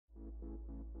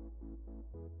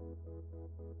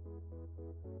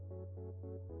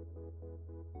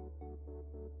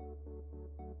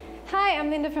Hi, I'm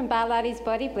Linda from Barlates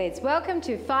Body Blitz. Welcome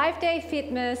to 5-day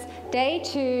FITMAS, day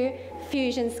 2,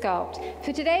 Fusion Sculpt.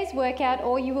 For today's workout,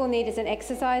 all you will need is an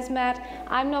exercise mat.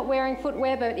 I'm not wearing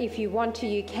footwear, but if you want to,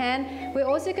 you can. We're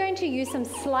also going to use some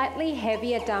slightly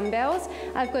heavier dumbbells.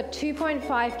 I've got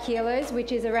 2.5 kilos,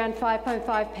 which is around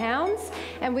 5.5 pounds.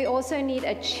 And we also need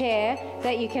a chair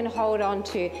that you can hold on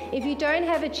to. If you don't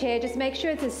have a chair, just make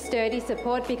sure it's a sturdy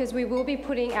support because we will be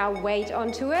putting our weight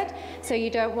onto it, so you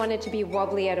don't want it to be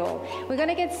wobbly at all. We're going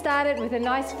to get started with a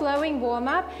nice flowing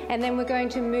warm-up, and then we're going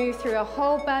to move through a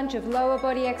whole bunch of lower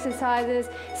body exercises,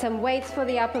 some weights for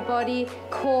the upper body,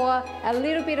 core, a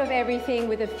little bit of everything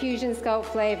with a Fusion Sculpt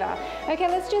flavor. Okay,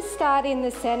 let's just start in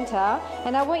the center,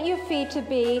 and I want your feet to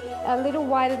be a little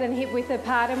wider than hip width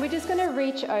apart, and we're just going to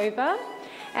reach over,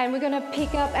 and we're going to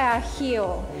pick up our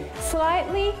heel.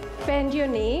 Slightly bend your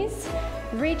knees,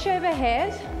 reach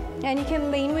overhead, and you can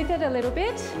lean with it a little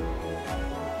bit.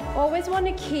 Always want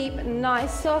to keep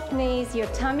nice soft knees, your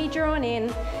tummy drawn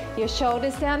in, your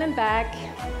shoulders down and back,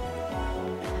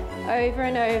 over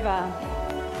and over.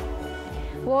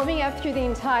 Warming up through the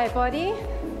entire body.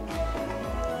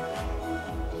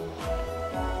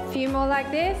 A few more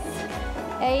like this.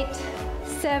 8,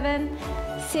 7,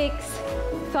 6,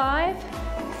 5,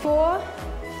 4,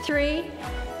 3,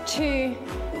 2,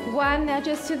 1. Now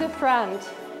just to the front.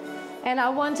 And I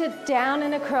want it down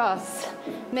and across.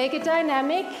 Make it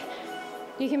dynamic.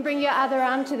 You can bring your other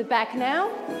arm to the back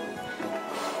now.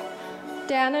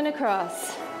 Down and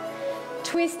across.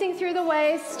 Twisting through the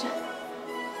waist.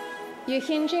 You're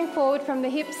hinging forward from the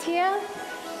hips here.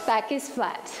 Back is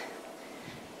flat.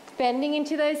 Bending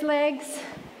into those legs.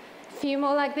 A few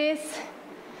more like this.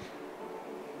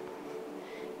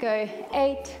 Go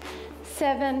 8,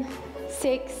 7,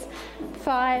 6,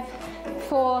 5,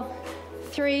 4,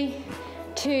 3,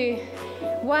 2,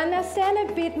 1. Now stand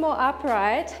a bit more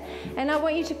upright, and I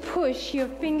want you to push your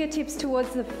fingertips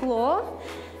towards the floor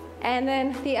and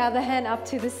then the other hand up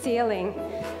to the ceiling.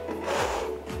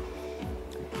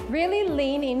 Really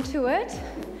lean into it,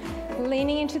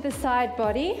 leaning into the side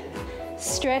body,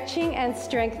 stretching and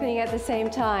strengthening at the same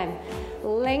time.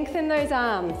 Lengthen those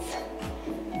arms.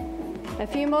 A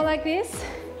few more like this,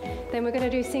 then we're going to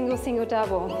do single, single,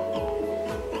 double.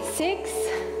 6,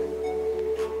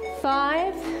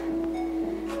 5,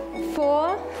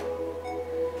 4,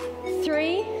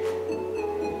 3,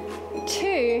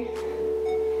 2,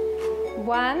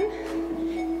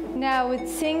 1. Now with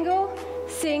single,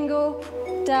 single,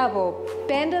 double.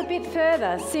 Bend a bit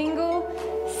further. Single,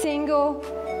 single,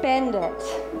 bend it.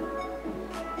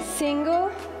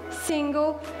 Single,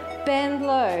 single, bend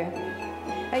low.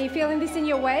 Are you feeling this in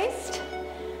your waist?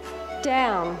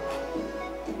 Down.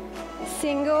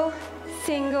 Single,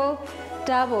 single,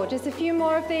 double. Just a few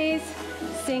more of these.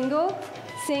 Single,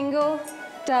 single,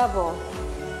 double.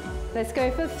 Let's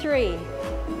go for 3.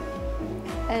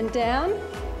 And down.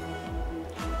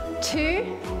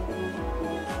 2.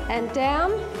 And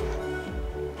down.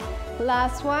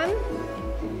 Last one.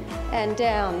 And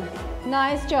down.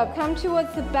 Nice job. Come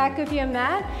towards the back of your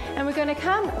mat, and we're going to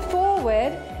come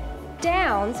forward,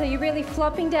 down, so you're really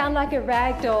flopping down like a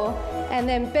rag doll, and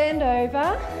then bend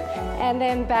over, and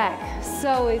then back.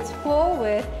 So it's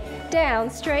forward, down,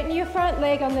 straighten your front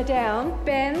leg on the down,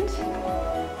 bend,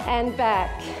 and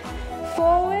back.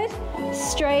 Forward,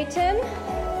 straighten,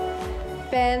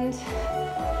 bend,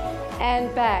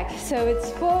 and back. So it's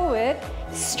forward,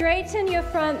 straighten your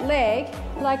front leg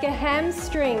like a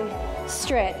hamstring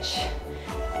stretch.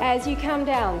 As you come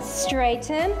down,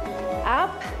 straighten,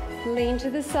 up, lean to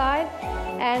the side,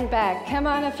 and back. Come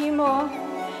on, a few more.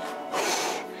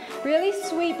 Really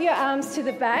sweep your arms to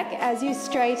the back as you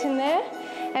straighten there,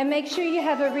 and make sure you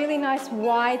have a really nice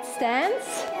wide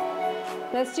stance.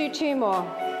 Let's do 2 more.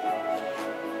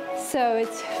 So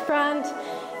it's front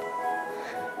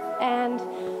and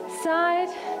side.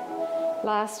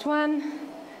 Last one.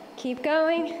 Keep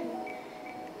going.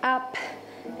 Up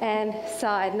and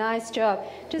side. Nice job.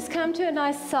 Just come to a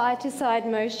nice side to side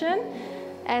motion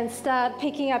and start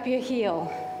picking up your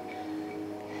heel.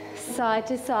 Side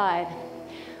to side.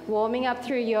 Warming up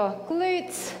through your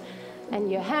glutes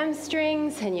and your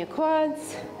hamstrings and your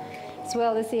quads, as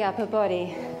well as the upper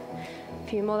body. A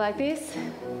few more like this.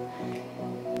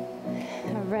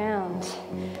 Around.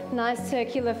 Nice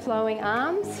circular flowing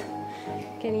arms.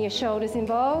 Getting your shoulders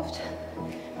involved.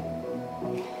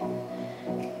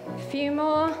 A few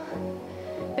more.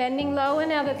 Bending lower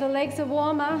now that the legs are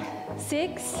warmer.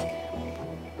 6,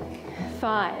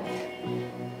 5,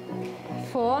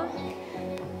 4,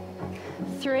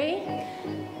 3,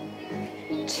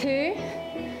 2, 2,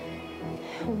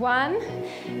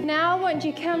 1. Now I want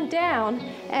you to come down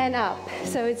and up.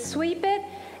 So it's sweep it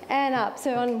and up.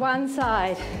 So on one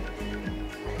side,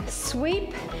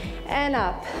 sweep and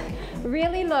up.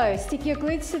 Really low. Stick your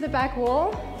glutes to the back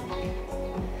wall.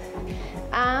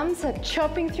 Arms are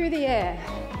chopping through the air.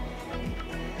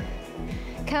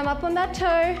 Come up on that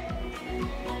toe,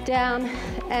 down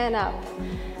and up.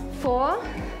 4,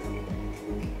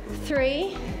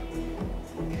 3,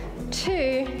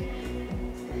 2,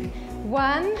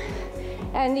 1,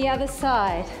 and the other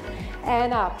side,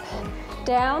 and up,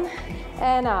 down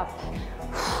and up.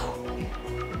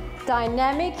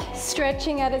 Dynamic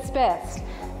stretching at its best.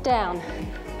 Down,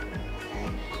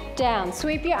 down.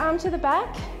 Sweep your arm to the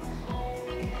back,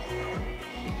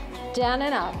 down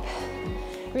and up.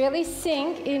 Really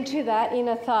sink into that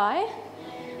inner thigh.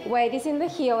 Weight is in the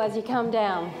heel as you come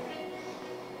down.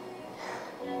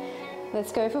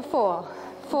 Let's go for 4,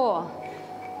 4,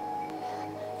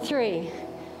 3,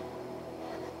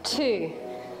 2,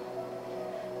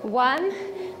 1.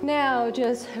 Now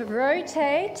just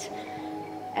rotate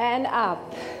and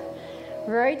up.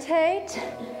 Rotate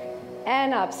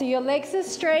and up. So your legs are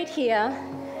straight here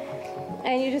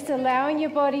and you're just allowing your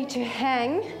body to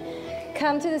hang.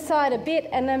 Come to the side a bit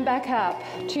and then back up.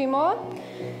 2 more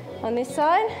on this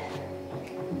side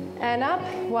and up.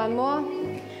 1 more.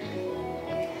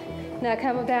 Now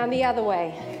come down the other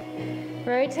way.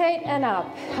 Rotate and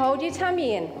up. Hold your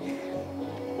tummy in.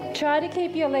 Try to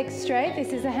keep your legs straight.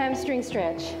 This is a hamstring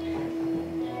stretch.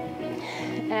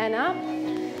 And up.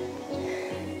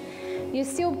 You're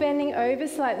still bending over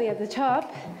slightly at the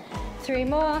top. 3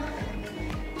 more.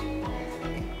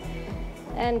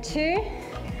 And 2.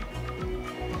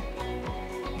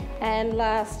 And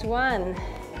last 1.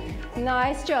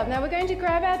 Nice job. Now we're going to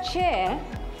grab our chair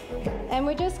and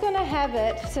we're just going to have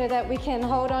it so that we can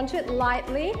hold on to it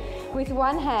lightly with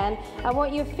one hand. I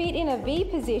want your feet in a V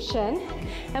position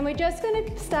and we're just going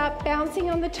to start bouncing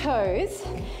on the toes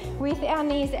with our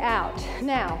knees out.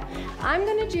 Now, I'm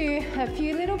going to do a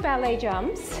few little ballet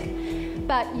jumps,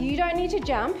 but you don't need to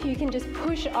jump. You can just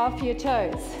push off your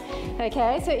toes.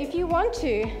 Okay, so if you want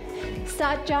to,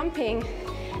 start jumping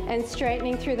and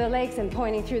straightening through the legs and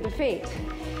pointing through the feet.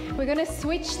 We're going to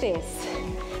switch this.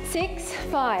 6,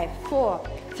 5, 4,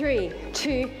 3,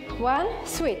 2, 1,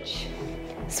 switch,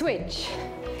 switch.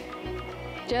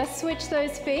 Just switch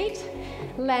those feet,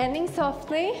 landing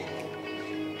softly,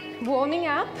 warming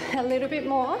up a little bit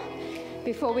more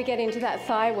before we get into that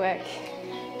thigh work.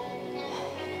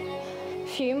 A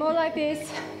few more like this.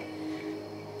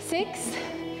 6,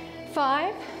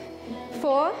 5,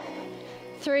 4,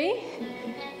 3,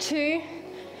 2,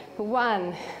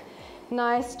 1.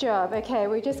 Nice job. Okay,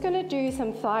 we're just going to do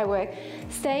some thigh work.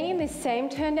 Staying in this same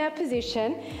turned out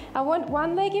position. I want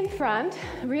one leg in front,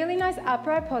 really nice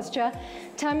upright posture,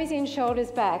 tummies in, shoulders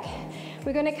back.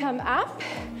 We're going to come up,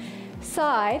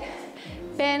 side,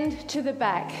 bend to the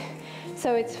back.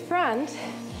 So it's front,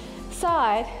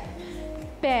 side,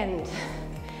 bend.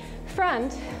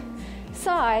 Front,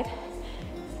 side,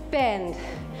 bend.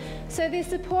 So the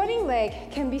supporting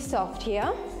leg can be soft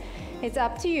here. It's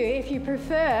up to you. If you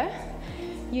prefer,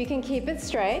 you can keep it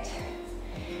straight.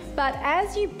 But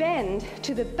as you bend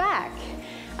to the back,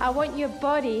 I want your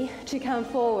body to come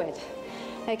forward.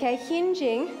 Okay,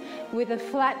 hinging with a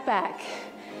flat back.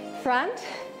 Front,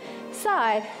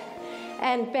 side,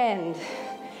 and bend.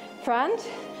 Front,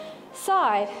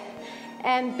 side,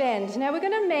 and bend. Now we're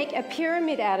going to make a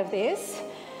pyramid out of this.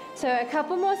 So a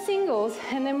couple more singles,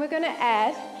 and then we're going to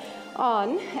add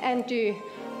on and do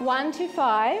 1 to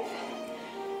 5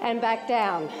 and back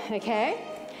down, okay?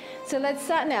 So let's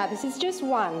start now. This is just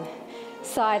 1,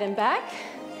 side and back.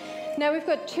 Now we've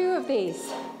got 2 of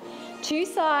these, 2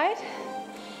 side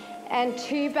and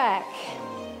 2 back.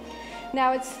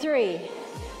 Now it's 3,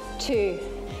 2,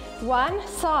 1,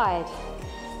 side,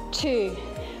 2,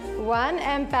 1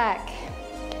 and back,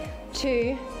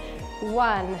 2,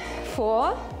 1,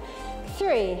 4,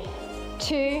 3,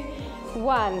 2,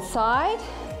 1, side,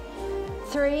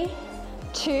 3,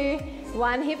 2,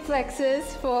 1, hip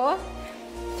flexors, 4,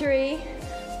 3,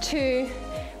 2,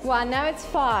 1. Now it's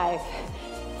 5,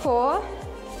 4,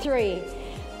 3,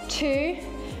 2,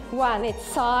 1. It's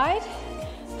side,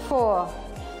 4,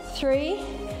 3,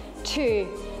 2,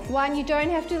 1. You don't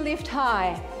have to lift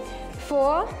high.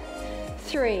 4,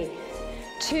 3,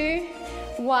 2,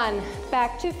 1.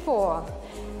 Back to 4,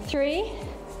 3,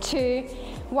 2,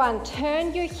 1.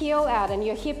 Turn your heel out and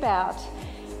your hip out.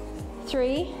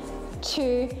 3,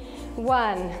 2,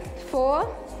 1.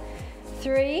 4,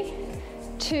 3,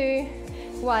 2,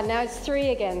 1. Now it's 3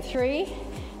 again. 3,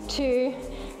 2,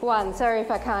 1. Sorry if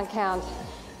I can't count.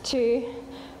 2,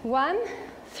 1,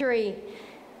 3,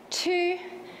 2,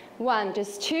 1.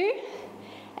 Just 2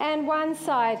 and 1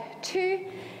 side, 2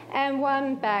 and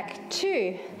 1 back,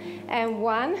 2 and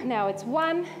 1. Now it's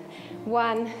 1,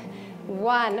 1,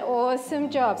 1. Awesome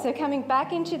job. So coming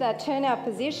back into that turnout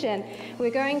position,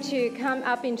 we're going to come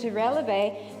up into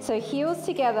releve. So heels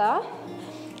together,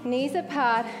 knees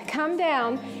apart, come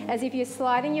down as if you're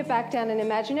sliding your back down an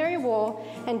imaginary wall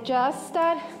and just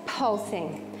start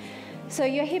pulsing. So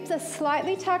your hips are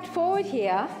slightly tucked forward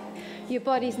here, your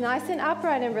body's nice and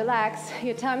upright and relaxed,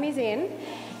 your tummy's in,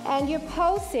 and you're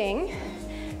pulsing,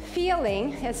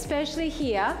 feeling, especially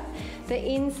here, the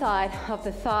inside of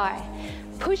the thigh.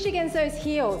 Push against those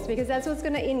heels because that's what's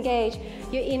going to engage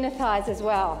your inner thighs as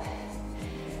well.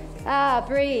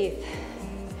 Breathe.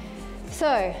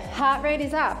 So, heart rate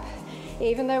is up,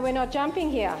 even though we're not jumping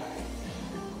here.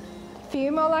 A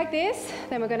few more like this,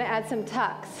 then we're going to add some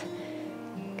tucks.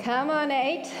 Come on,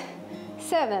 8,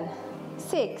 7,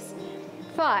 6,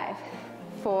 5,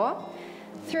 4,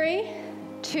 3,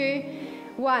 2,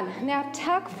 1. Now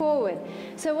tuck forward.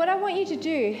 So what I want you to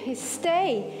do is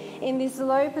stay in this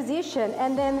low position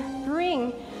and then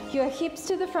bring your hips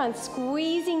to the front,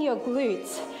 squeezing your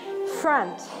glutes.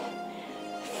 Front,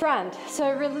 front.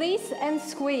 So release and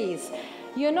squeeze.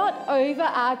 You're not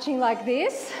overarching like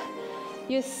this.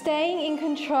 You're staying in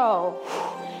control.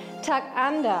 Tuck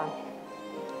under.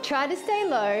 Try to stay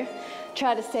low.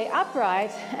 Try to stay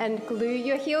upright and glue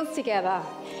your heels together.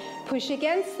 Push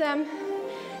against them.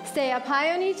 Stay up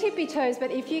high on your tippy toes,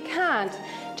 but if you can't,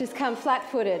 just come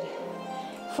flat-footed.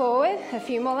 Forward, a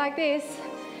few more like this.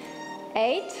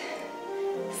 8,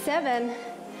 7,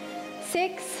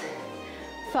 6,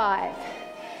 5,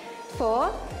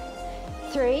 4,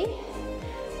 3,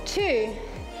 2,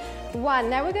 1.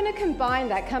 Now we're going to combine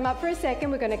that. Come up for a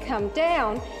second. We're going to come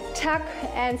down, tuck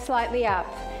and slightly up.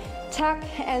 Tuck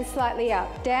and slightly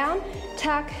up. Down,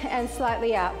 tuck and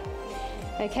slightly up.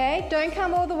 Okay? Don't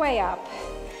come all the way up.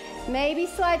 Maybe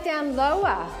slide down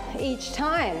lower each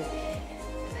time.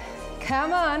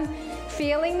 Come on,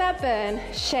 feeling that burn,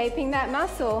 shaping that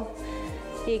muscle.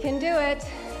 You can do it.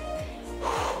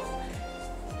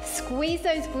 Squeeze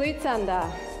those glutes under.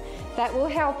 That will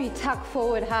help you tuck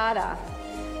forward harder.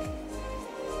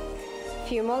 A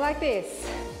few more like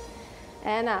this.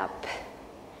 And up.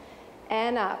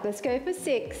 And up. Let's go for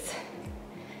 6,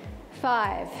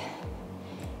 5,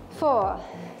 4,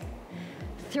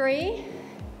 3,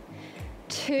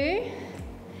 2,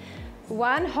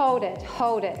 1. Hold it,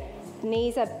 hold it.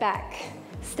 Knees are back.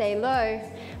 Stay low.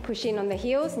 Push in on the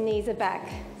heels, knees are back.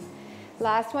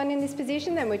 Last one in this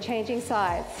position, then we're changing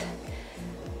sides.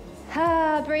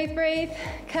 Breathe, breathe.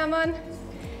 Come on.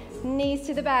 Knees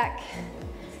to the back.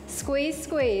 Squeeze,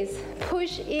 squeeze.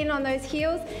 Push in on those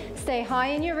heels. Stay high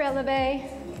in your releve.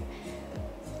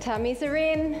 Tummies are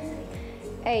in.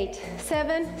 8,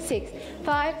 7, 6,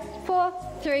 5, 4,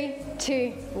 3, 2,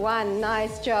 1.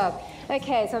 Nice job.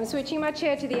 Okay, so I'm switching my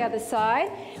chair to the other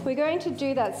side. We're going to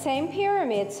do that same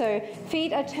pyramid. So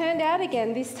feet are turned out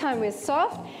again. This time we're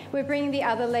soft. We're bringing the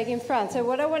other leg in front. So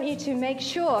what I want you to make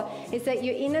sure is that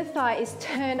your inner thigh is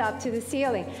turned up to the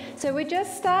ceiling. So we're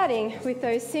just starting with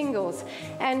those singles.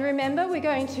 And remember, we're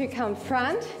going to come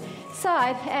front,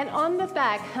 side, and on the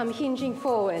back, I'm hinging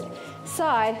forward.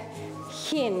 Side,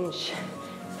 hinge.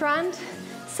 Front,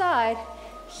 side,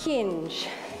 hinge.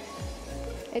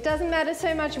 It doesn't matter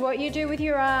so much what you do with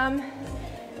your arm.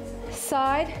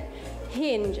 Side,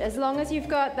 hinge. As long as you've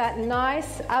got that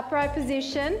nice upright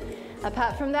position,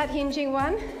 apart from that hinging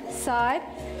one, side,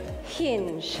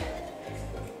 hinge.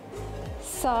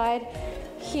 Side,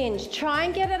 hinge. Try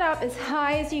and get it up as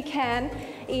high as you can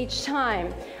each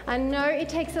time. I know it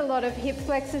takes a lot of hip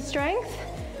flexor strength,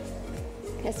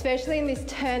 especially in this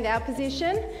turned out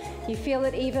position. You feel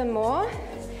it even more,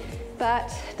 but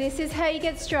this is how you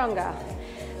get stronger.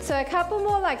 So a couple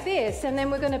more like this, and then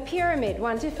we're going to pyramid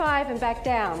 1 to 5 and back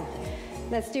down.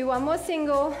 Let's do one more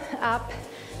single, up,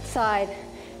 side,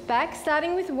 back,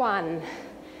 starting with 1,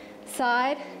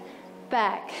 side,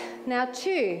 back. Now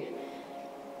 2,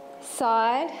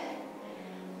 side,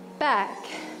 back.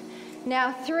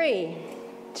 Now 3,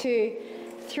 2,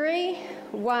 3,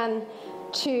 1,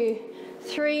 2,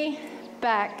 3,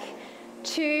 back,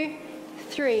 2,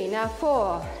 3. Now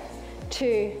 4,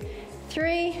 2,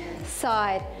 3,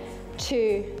 side,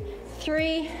 2,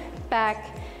 3,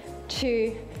 back,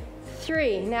 2,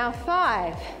 3. Now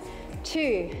 5,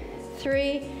 2,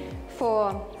 3,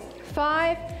 4,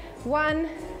 5, 1,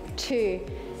 2,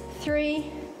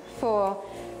 3, 4,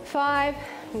 5,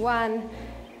 1,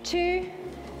 2,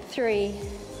 3,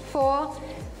 4,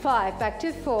 5. Back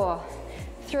to 4,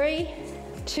 3,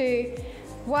 2,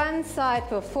 1. Side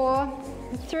for 4,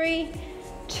 3,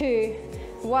 2,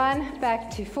 1, back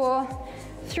to 4,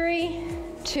 3,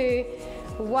 2,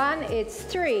 1, it's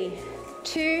 3,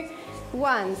 2,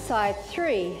 1, side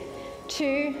 3,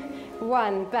 2,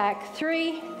 1, back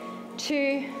 3,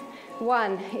 2,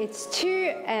 1, it's 2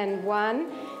 and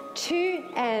 1, 2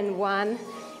 and 1,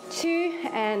 2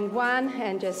 and 1,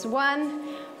 and just 1,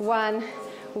 1,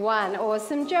 1.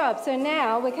 Awesome job. So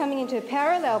now we're coming into a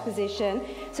parallel position.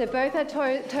 So both our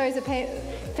toes are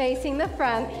facing the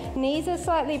front, knees are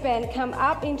slightly bent, come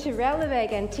up into releve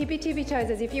again, tippy toes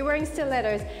as if you're wearing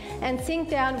stilettos, and sink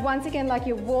down once again like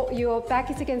your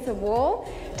back is against the wall,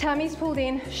 tummy's pulled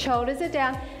in, shoulders are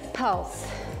down, pulse.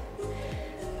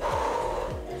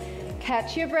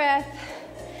 Catch your breath,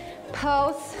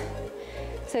 pulse.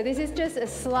 So this is just a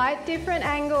slight different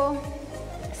angle,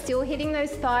 still hitting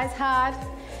those thighs hard.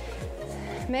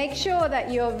 Make sure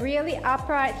that you're really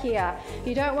upright here.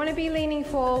 You don't want to be leaning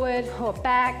forward or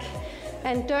back,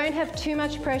 and don't have too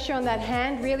much pressure on that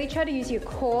hand. Really try to use your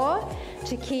core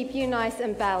to keep you nice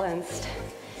and balanced.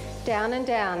 Down and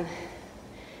down.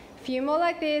 A few more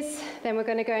like this, then we're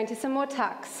going to go into some more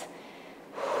tucks.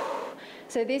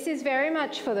 So this is very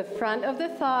much for the front of the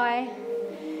thigh,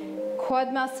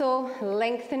 quad muscle,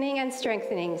 lengthening and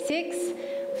strengthening. 6,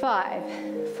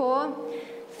 5, 4,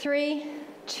 3,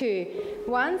 2,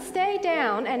 1. Stay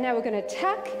down, and now we're going to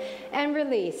tuck and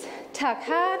release. Tuck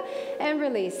hard and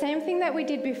release. Same thing that we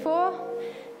did before.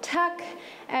 Tuck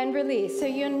and release. So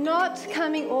you're not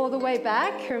coming all the way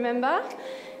back, remember?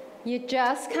 You're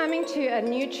just coming to a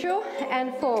neutral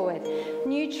and forward.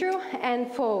 Neutral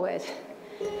and forward.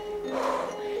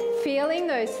 Feeling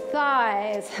those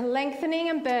thighs lengthening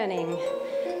and burning.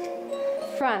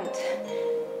 Front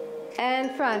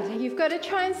and front. You've got to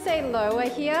try and stay lower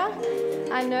here.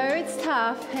 I know it's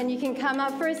tough, and you can come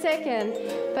up for a second,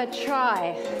 but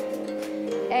try.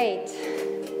 8,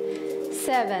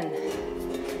 7,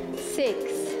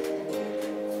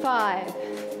 6, 5,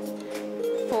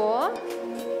 4,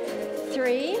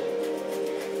 3,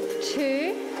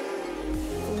 2,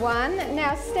 1.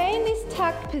 Now stay in this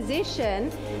tucked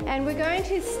position, and we're going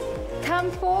to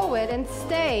come forward and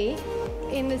stay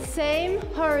in the same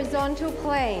horizontal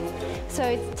plane. So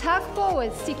it's tuck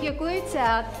forward, stick your glutes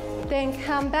out, then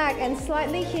come back and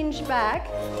slightly hinge back.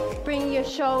 Bring your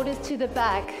shoulders to the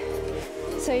back.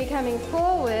 So you're coming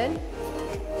forward,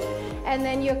 and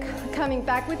then you're coming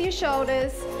back with your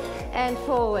shoulders, and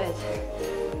forward,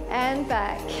 and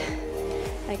back.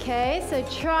 Okay, so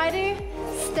try to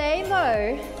stay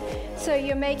low, so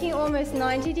you're making almost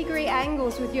 90-degree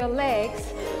angles with your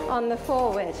legs on the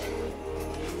forward.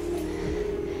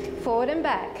 Forward and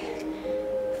back,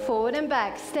 forward and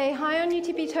back. Stay high on your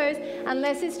tippy toes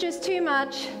unless it's just too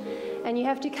much and you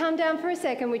have to come down for a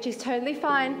second, which is totally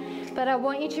fine, but I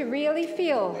want you to really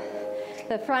feel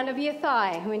the front of your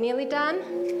thigh. We're nearly done.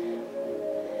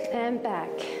 And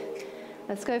back.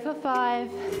 Let's go for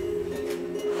 5,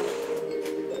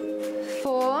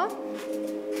 4,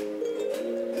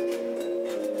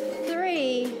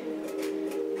 3,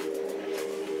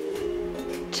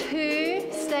 2,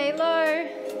 stay low.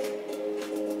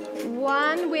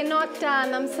 1, we're not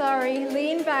done, I'm sorry.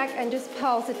 Lean back and just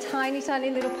pulse, a tiny,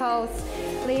 tiny little pulse.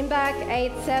 Lean back,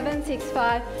 8, 7, 6,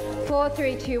 5, 4,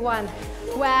 3, 2, 1.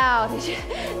 Wow,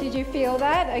 did you feel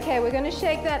that? Okay, we're going to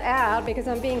shake that out because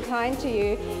I'm being kind to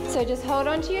you. So just hold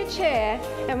on to your chair,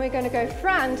 and we're going to go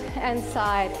front and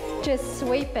side. Just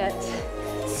sweep it,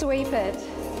 sweep it.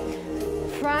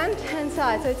 Front and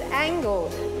side, so it's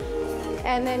angled.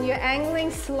 And then you're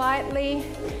angling slightly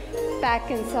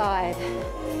back and side.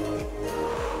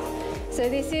 So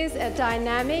this is a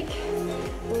dynamic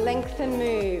lengthen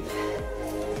move.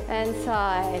 And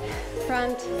side,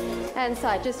 front and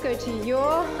side. Just go to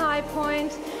your high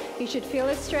point. You should feel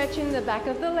a stretch in the back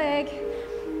of the leg.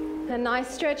 A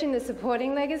nice stretch in the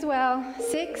supporting leg as well.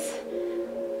 6,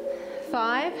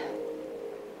 5,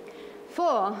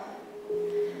 4,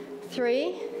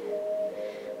 3,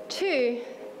 2,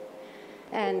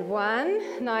 and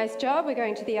 1. Nice job. We're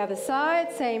going to the other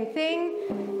side. Same thing.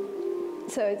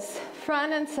 So it's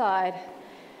front and side.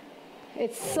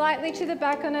 It's slightly to the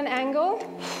back on an angle.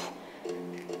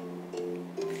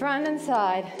 Front and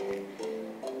side.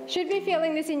 Should be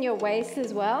feeling this in your waist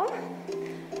as well.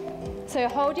 So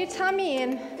hold your tummy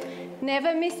in.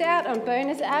 Never miss out on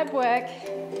bonus ab work.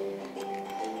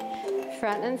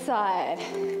 Front and side.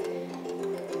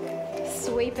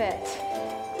 Sweep it.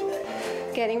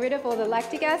 Getting rid of all the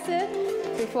lactic acid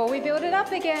before we build it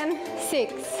up again.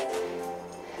 6,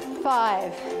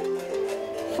 5,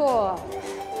 4,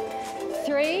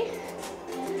 3,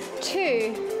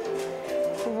 2,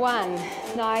 1.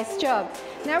 Nice job.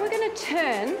 Now we're going to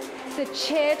turn the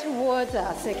chair towards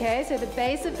us, okay? So the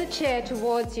base of the chair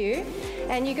towards you,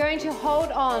 and you're going to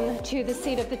hold on to the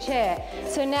seat of the chair.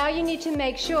 So now you need to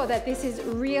make sure that this is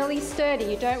really sturdy.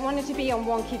 You don't want it to be on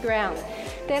wonky ground.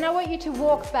 Then I want you to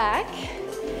walk back,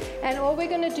 and all we're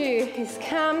going to do is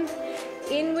come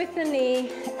in with the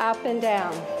knee, up and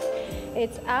down.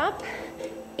 It's up,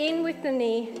 in with the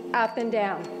knee, up and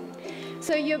down.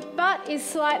 So your butt is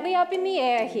slightly up in the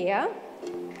air here.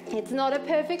 It's not a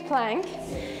perfect plank.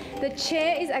 The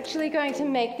chair is actually going to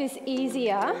make this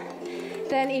easier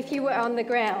than if you were on the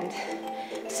ground.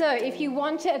 So if you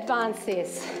want to advance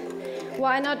this,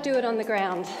 why not do it on the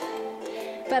ground?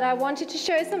 But I wanted to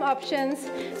show some options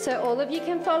so all of you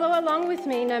can follow along with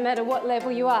me no matter what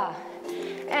level you are.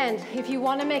 And if you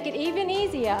want to make it even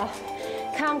easier,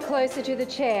 come closer to the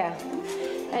chair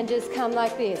and just come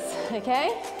like this,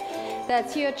 okay?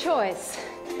 That's your choice.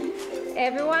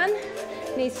 Everyone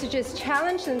needs to just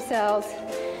challenge themselves,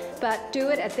 but do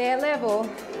it at their level.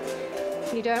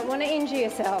 You don't want to injure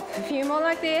yourself. A few more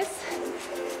like this.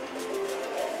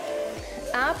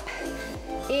 Up,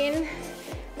 in,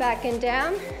 back and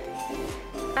down.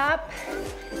 Up,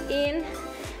 in,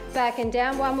 back and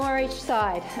down. One more each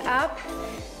side. Up,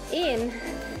 in,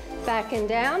 back and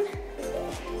down.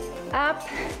 Up,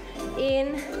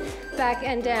 in, back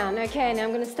and down. Okay, now I'm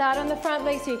going to start on the front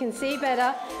leg so you can see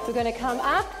better. We're going to come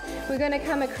up, we're going to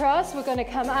come across, we're going to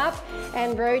come up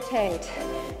and rotate.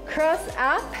 Cross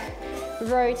up,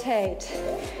 rotate.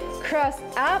 Cross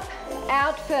up,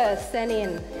 out first, then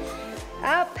in.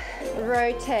 Up,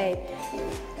 rotate.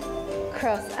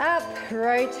 Cross up,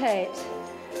 rotate.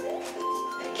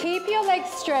 Keep your legs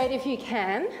straight if you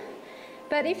can,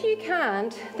 but if you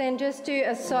can't, then just do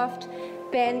a soft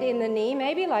bend in the knee,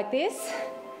 maybe like this.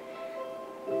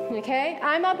 Okay,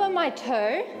 I'm up on my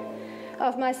toe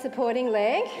of my supporting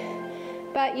leg,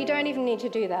 but you don't even need to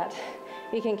do that.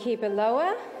 You can keep it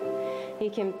lower, you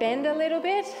can bend a little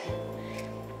bit,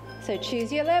 so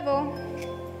choose your level.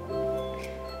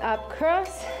 Up,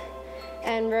 cross,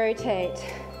 and rotate.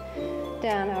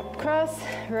 Down, up, cross,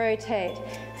 rotate.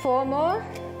 4 more.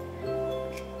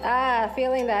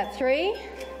 Feeling that. 3,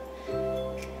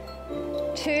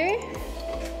 2,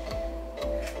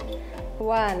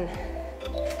 1.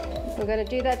 We're going to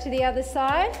do that to the other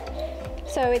side.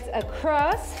 So it's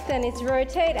across, then it's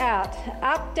rotate out.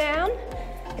 Up, down,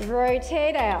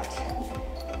 rotate out.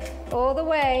 All the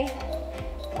way.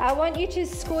 I want you to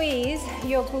squeeze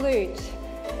your glute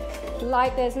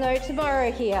like there's no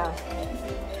tomorrow here.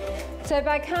 So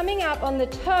by coming up on the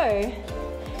toe,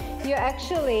 you're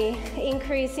actually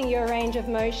increasing your range of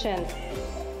motion.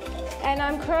 And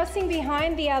I'm crossing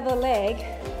behind the other leg,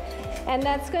 and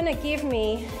that's going to give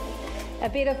me a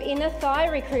bit of inner thigh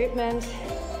recruitment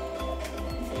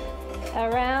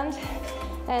around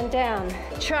and down.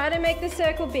 Try to make the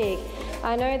circle big.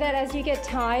 I know that as you get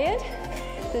tired,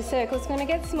 the circle's going to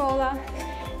get smaller.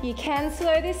 You can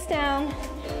slow this down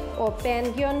or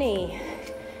bend your knee.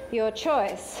 Your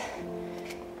choice.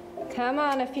 Come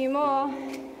on, a few more.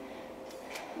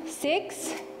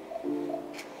 6,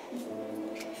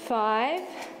 5,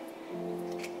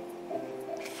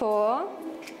 4,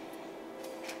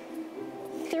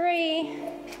 3,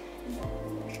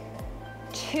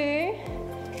 2,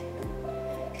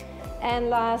 and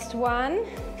last one.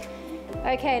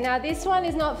 Okay, now this one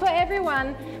is not for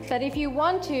everyone, but if you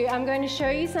want to, I'm going to show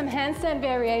you some handstand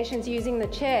variations using the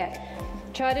chair.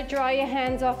 Try to dry your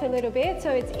hands off a little bit,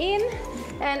 so it's in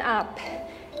and up,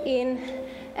 in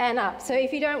and up. So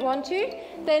if you don't want to,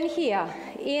 then here,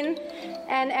 in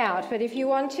and out. But if you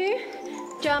want to,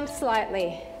 jump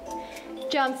slightly,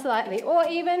 or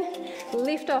even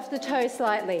lift off the toe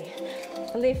slightly,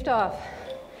 lift off.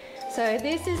 So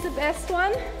this is the best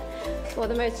one, or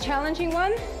the most challenging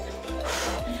one.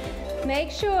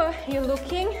 Make sure you're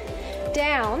looking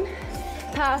down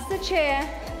past the chair,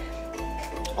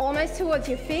 almost towards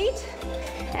your feet,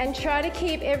 and try to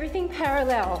keep everything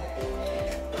parallel.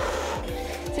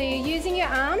 So you're using your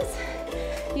arms,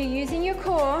 you're using your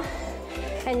core,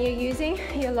 and you're using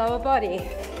your lower body.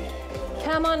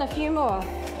 Come on, a few more.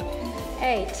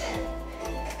 8,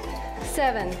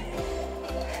 7,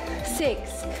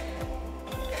 6,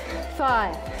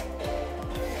 5,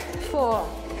 4,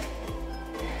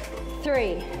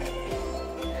 3,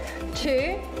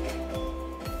 2,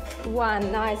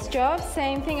 1. Nice job.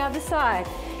 Same thing other side.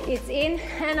 It's in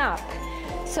and up.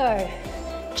 So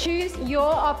choose your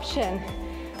option.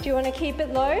 Do you want to keep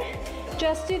it low?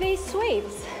 Just do these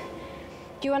sweeps.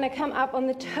 Do you want to come up on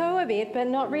the toe a bit but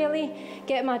not really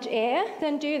get much air?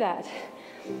 Then do that.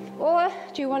 Or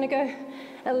do you want to go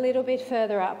a little bit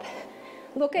further up?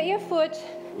 Look at your foot.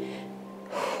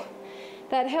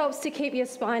 That helps to keep your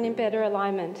spine in better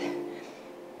alignment.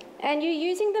 And you're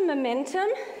using the momentum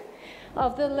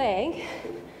of the leg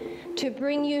to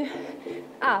bring you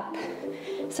up.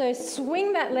 So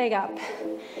swing that leg up.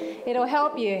 It'll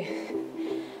help you.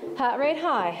 Heart rate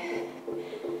high.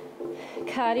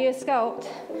 Cardio sculpt.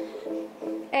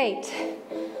 8,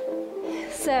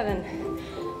 7,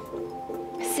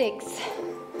 6,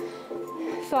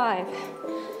 5,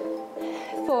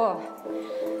 4,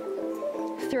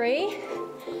 3,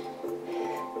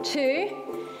 2,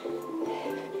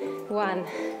 1.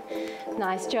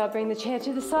 Nice job. Bring the chair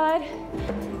to the side.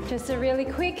 Just a really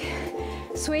quick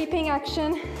sweeping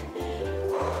action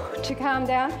to calm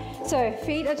down. So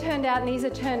feet are turned out, knees are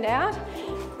turned out.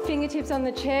 Fingertips on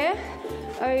the chair.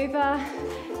 Over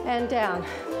and down.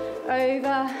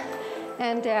 Over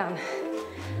and down.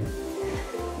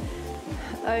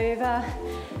 Over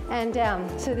and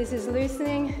down. So this is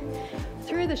loosening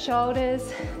through the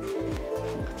shoulders,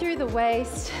 through the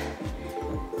waist.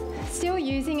 Still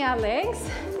using our legs,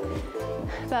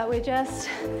 but we're just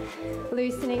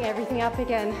loosening everything up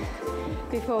again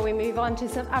before we move on to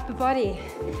some upper body.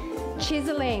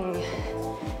 Chiseling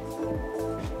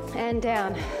and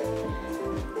down.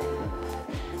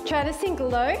 Try to sink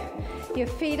low. Your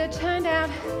feet are turned out,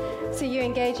 so you're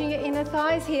engaging your inner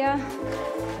thighs here.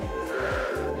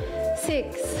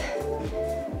 6,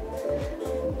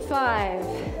 5,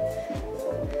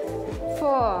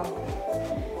 4,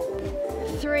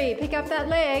 3, pick up that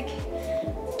leg,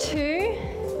 2,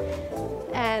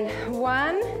 and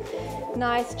 1.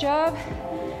 Nice job.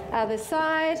 Other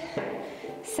side,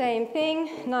 same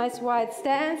thing. Nice wide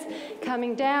stance,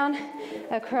 coming down,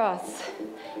 across,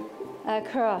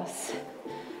 across.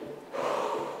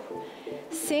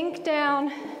 Sink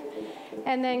down,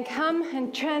 and then come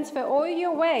and transfer all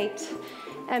your weight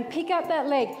and pick up that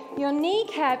leg. Your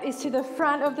kneecap is to the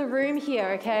front of the room here,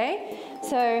 okay?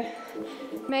 So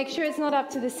make sure it's not up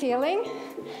to the ceiling.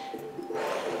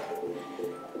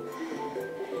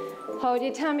 Hold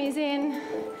your tummies in.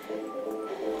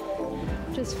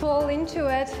 Just fall into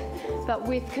it, but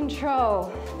with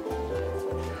control.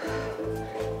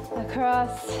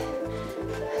 Across.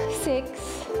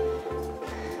 6,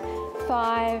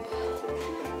 5,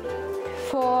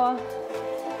 4,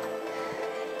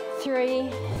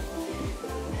 3,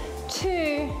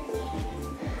 2,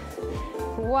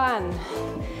 1.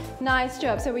 Nice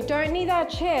job. So we don't need our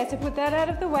chair, so put that out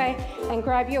of the way and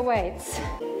grab your weights.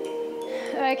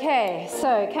 Okay,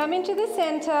 so come into the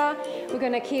center. We're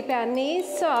going to keep our knees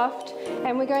soft,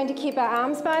 and we're going to keep our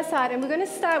arms by our side, and we're going to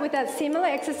start with that similar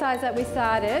exercise that we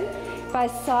started by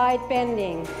side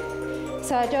bending.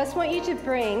 So I just want you to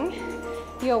bring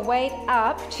your weight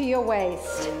up to your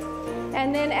waist.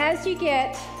 And then as you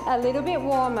get a little bit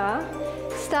warmer,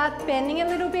 start bending a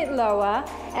little bit lower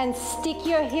and stick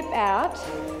your hip out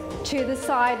to the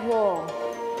side wall.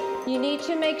 You need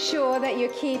to make sure that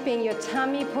you're keeping your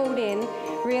tummy pulled in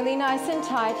really nice and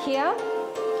tight here.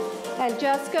 And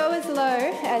just go as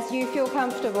low as you feel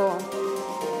comfortable.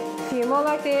 A few more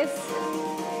like this.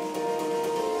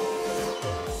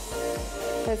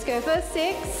 Let's go for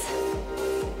 6,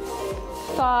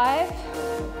 5,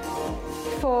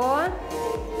 4,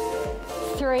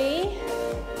 3,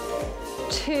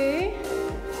 2,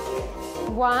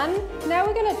 1. Now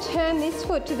we're going to turn this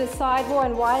foot to the side wall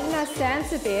and widen our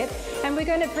stance a bit. And we're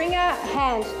going to bring our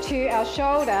hand to our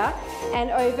shoulder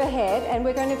and overhead. And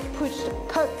we're going to push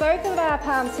both of our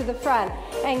palms to the front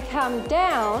and come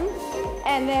down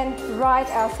and then right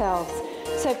ourselves.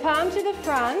 So palm to the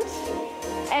front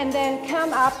and then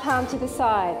come up, palm to the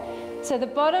side. So the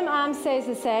bottom arm stays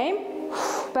the same,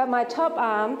 but my top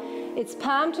arm, it's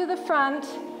palm to the front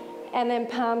and then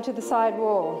palm to the side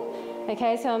wall.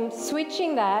 Okay, so I'm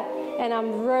switching that and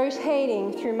I'm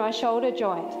rotating through my shoulder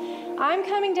joint. I'm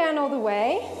coming down all the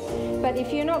way, but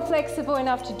if you're not flexible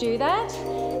enough to do that,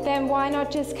 then why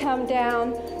not just come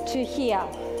down to here?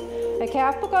 Okay,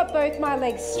 I've got both my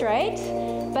legs straight,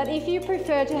 but if you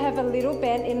prefer to have a little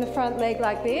bend in the front leg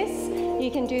like this, you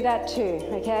can do that too,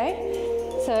 okay?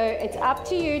 So it's up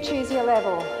to you, choose your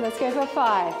level. Let's go for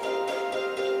 5,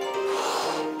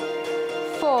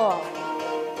 4,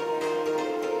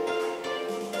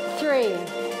 3,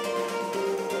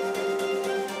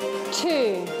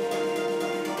 2,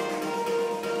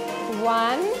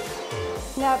 1.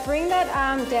 Now bring that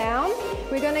arm down.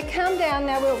 We're going to come down.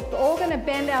 Now we're all going to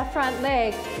bend our front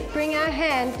leg. Bring our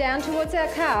hand down towards our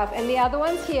calf, and the other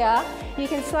one's here. You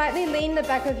can slightly lean the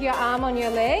back of your arm on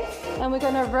your leg, and we're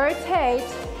going to rotate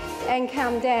and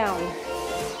come down.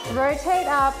 Rotate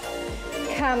up,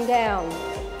 come down.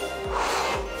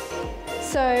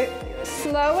 So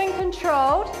slow and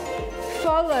controlled.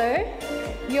 Follow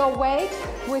your weight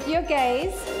with your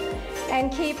gaze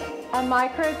and keep a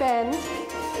micro bend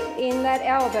in that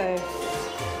elbow,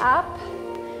 up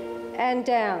and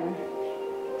down.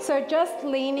 So just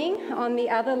leaning on the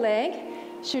other leg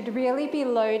should really be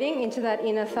loading into that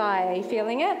inner thigh. Are you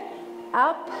feeling it?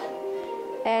 Up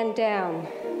and down,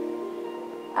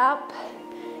 up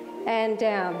and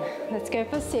down. Let's go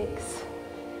for 6.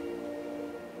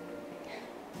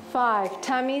 5,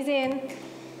 tummy's in.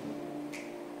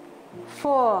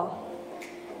 4,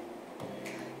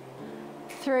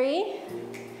 3,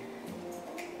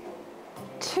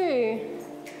 2,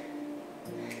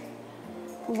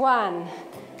 1.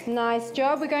 Nice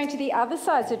job. We're going to the other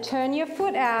side. So turn your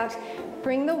foot out,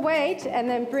 bring the weight, and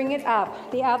then bring it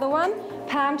up. The other one,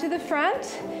 palm to the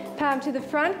front,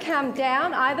 come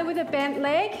down, either with a bent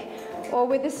leg or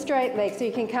with a straight leg. So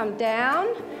you can come down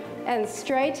and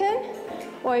straighten,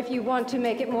 or if you want to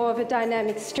make it more of a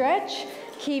dynamic stretch,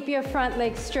 keep your front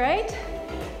leg straight,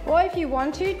 or if you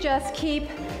want to, just keep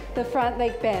the front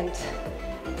leg bent.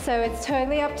 So it's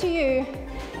totally up to you.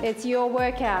 It's your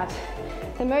workout.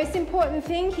 The most important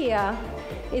thing here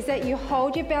is that you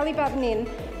hold your belly button in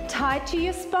tight to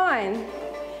your spine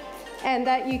and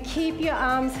that you keep your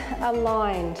arms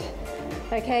aligned.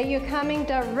 Okay, you're coming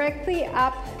directly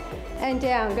up and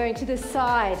down, going to the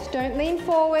side. Don't lean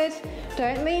forward,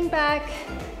 don't lean back,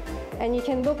 and you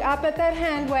can look up at that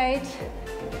hand weight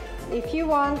if you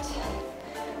want.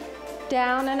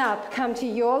 Down and up, come to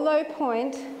your low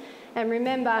point, and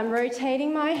remember, I'm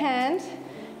rotating my hand,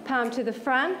 palm to the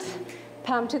front,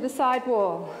 palm to the side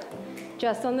wall,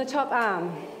 just on the top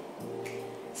arm.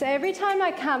 So every time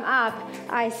I come up,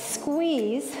 I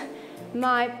squeeze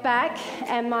my back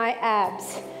and my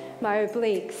abs, my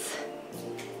obliques,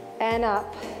 and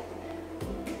up.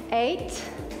 8,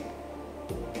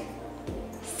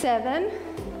 7,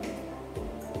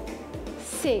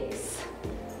 6,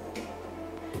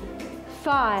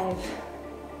 5,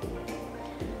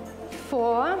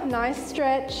 4, nice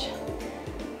stretch,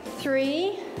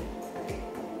 3,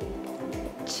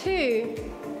 2,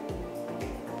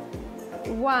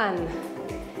 1.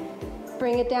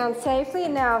 Bring it down safely.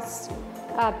 Now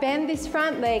bend this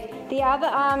front leg. The other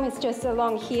arm is just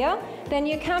along here. Then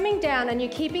you're coming down and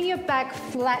you're keeping your back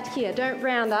flat here. Don't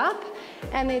round up.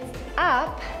 And it's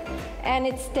up and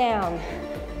it's down.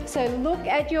 So look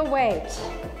at your weight.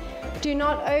 Do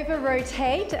not over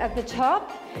rotate at the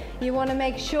top. You want to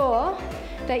make sure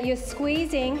that you're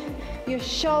squeezing your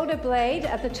shoulder blade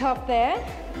at the top there.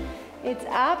 It's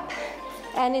up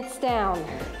and it's down.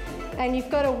 And you've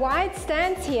got a wide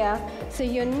stance here, so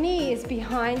your knee is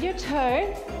behind your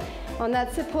toe on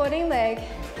that supporting leg,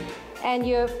 and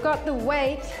you've got the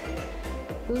weight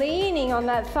leaning on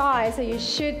that thigh, so you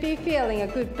should be feeling a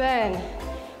good burn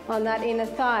on that inner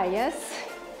thigh, yes?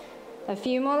 A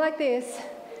few more like this.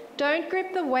 Don't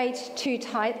grip the weight too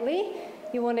tightly.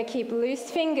 You want to keep loose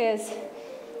fingers,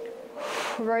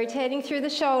 rotating through the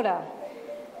shoulder.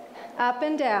 Up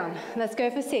and down. Let's go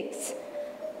for 6.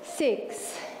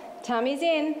 6. Tummy's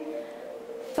in.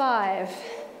 5.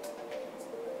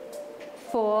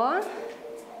 4.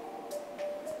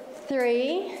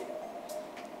 3.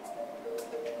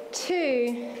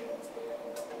 2.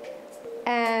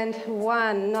 And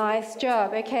 1. Nice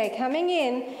job. Okay, coming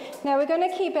in. Now we're going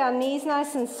to keep our knees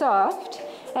nice and soft,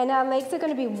 and our legs are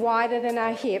going to be wider than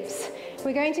our hips.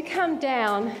 We're going to come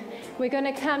down. We're going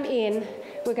to come in.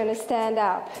 We're going to stand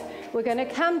up. We're going to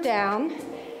come down,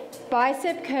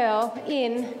 bicep curl,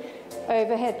 in,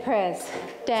 overhead press,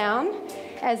 down,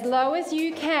 as low as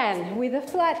you can with a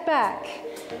flat back.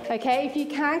 Okay, if you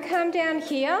can't come down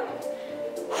here,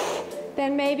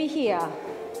 then maybe here,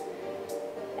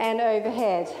 and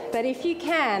overhead. But if you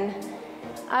can,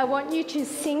 I want you to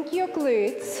sink your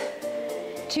glutes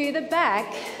to the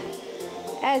back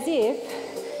as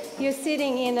if you're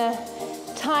sitting in a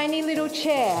tiny little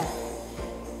chair.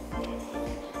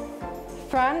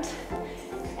 Front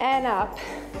and up,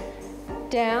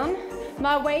 down.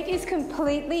 My weight is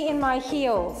completely in my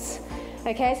heels.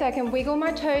 Okay, so I can wiggle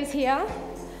my toes here,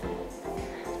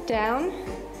 down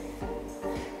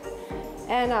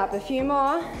and up. A few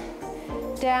more,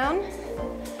 down.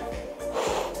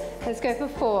 Let's go for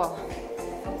 4.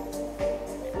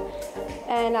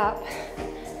 And up,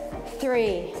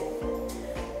 3.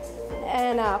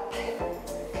 And up,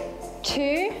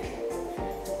 2.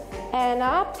 And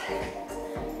up,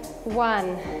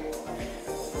 1.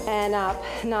 And up.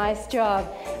 Nice job.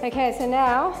 Okay, so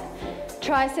now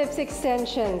triceps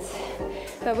extensions.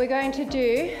 But we're going to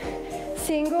do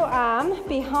single arm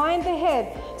behind the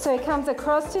head. So it comes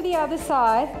across to the other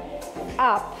side,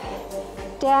 up,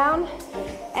 down,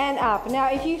 and up.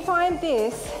 Now, if you find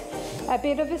this a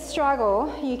bit of a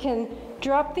struggle, you can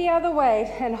drop the other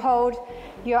weight and hold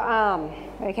your arm,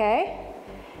 okay?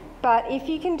 But if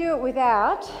you can do it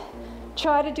without,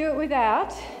 try to do it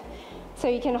without, so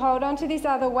you can hold on to this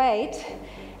other weight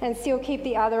and still keep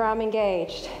the other arm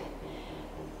engaged.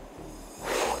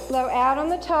 Blow out on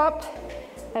the top,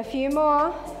 a few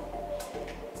more,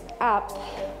 up,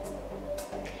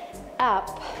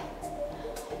 up,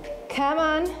 come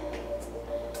on,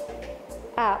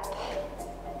 up,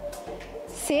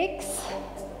 6,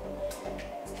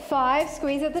 5,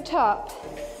 squeeze at the top,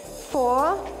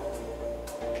 4,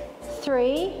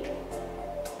 3,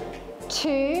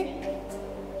 2,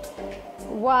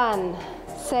 1.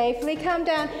 Safely come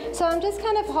down. So I'm just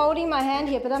kind of holding my hand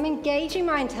here, but I'm engaging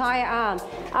my entire arm.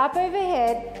 Up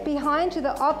overhead, behind to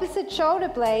the opposite shoulder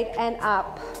blade, and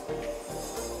up.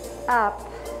 Up.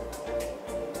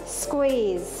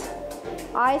 Squeeze.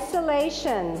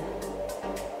 Isolation.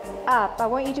 Up. I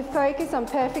want you to focus on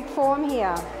perfect form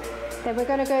here. Then we're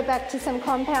going to go back to some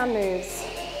compound moves.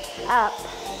 Up.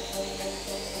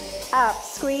 Up.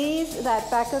 Squeeze that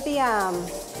back of the arm.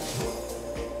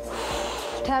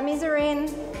 Tummies are in.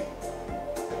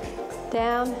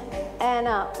 Down and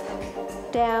up.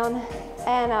 Down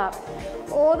and up.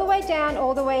 All the way down,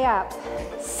 all the way up.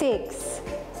 6,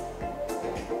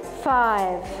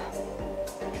 5,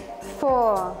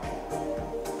 4,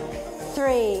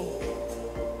 3,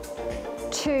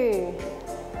 2,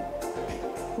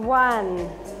 1.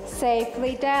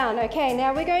 Safely down. Okay,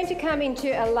 now we're going to come into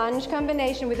a lunge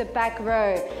combination with a back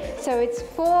row. So it's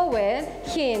forward,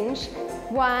 hinge,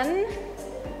 1,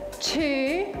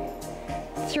 2,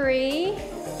 3,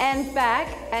 and back,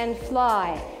 and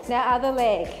fly. Now other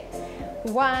leg.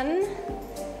 1,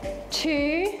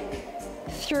 2,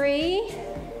 3,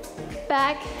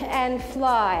 back and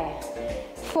fly.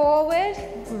 Forward,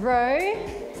 row,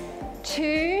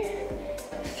 2,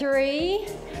 3,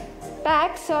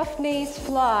 back, soft knees,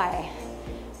 fly.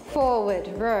 Forward,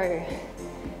 row,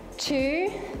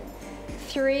 2,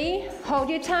 3, hold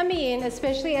your tummy in,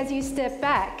 especially as you step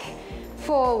back.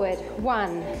 Forward,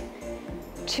 1,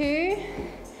 2,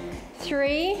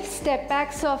 3, step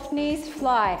back, soft knees,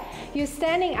 fly. You're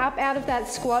standing up out of that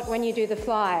squat when you do the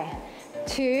fly.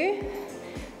 2,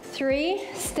 3,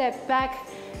 step back,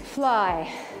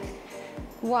 fly.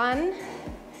 1,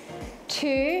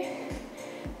 2,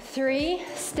 3,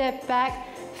 step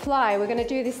back, fly. We're going to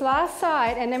do this last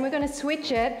side, and then we're going to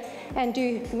switch it and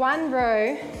do 1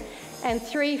 row and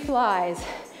 3 flies.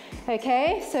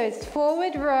 Okay, so it's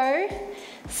forward row,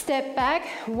 step back,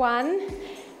 1,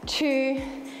 2,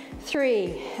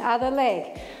 3. Other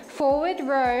leg. Forward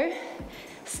row,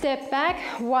 step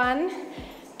back, 1,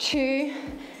 2,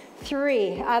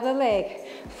 3. Other leg.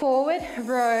 Forward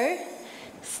row,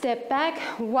 step back,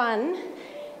 1,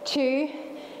 2,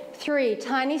 3.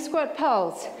 Tiny squat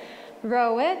pulse.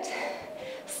 Row it,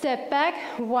 step back,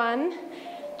 1,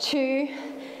 2,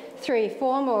 3.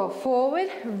 4 more. Forward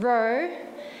row,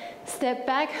 step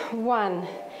back, 1,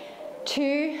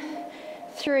 2,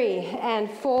 3. And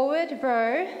forward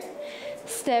row,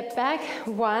 step back,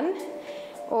 1,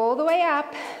 all the way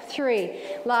up, 3.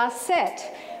 Last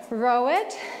set. Row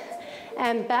it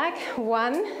and back,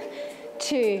 1,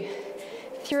 2,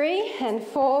 3, and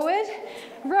forward,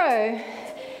 row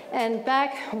and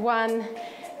back, 1,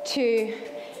 2,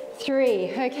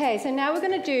 3. Okay, so now we're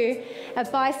going to do a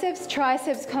biceps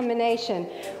triceps combination.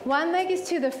 One leg is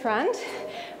to the front.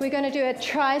 We're going to do a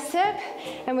tricep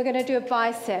and we're going to do a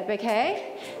bicep,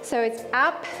 okay? So it's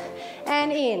up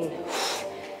and in.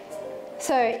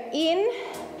 So in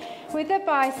with the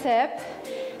bicep,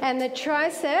 and the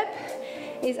tricep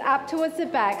is up towards the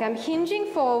back. I'm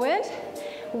hinging forward.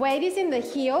 Weight is in the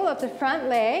heel of the front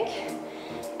leg,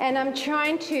 and I'm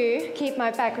trying to keep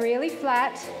my back really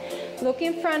flat. Look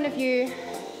in front of you.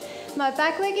 My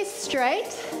back leg is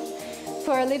straight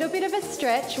for a little bit of a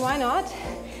stretch, why not?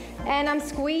 And I'm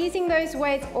squeezing those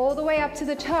weights all the way up to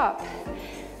the top.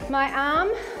 My arm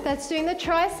that's doing the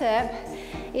tricep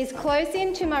is close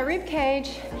into my rib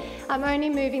cage. I'm only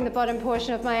moving the bottom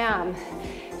portion of my arm.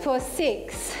 For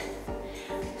 6,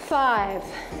 5,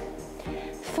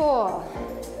 4,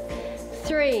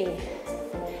 3,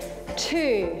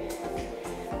 2,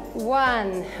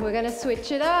 1. We're going to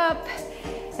switch it up.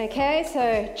 Okay,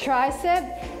 so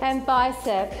tricep and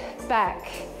bicep,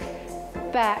 back,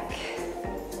 back.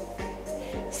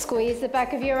 Squeeze the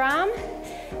back of your arm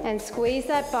and squeeze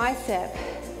that bicep.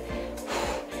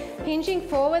 Hinging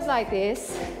forward like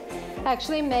this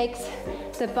actually makes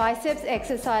the biceps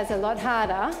exercise a lot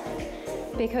harder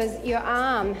because your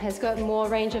arm has got more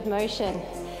range of motion.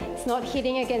 It's not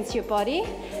hitting against your body,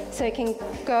 so it can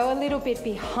go a little bit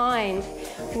behind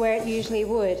where it usually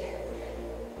would.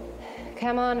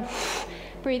 Come on.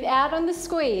 Breathe out on the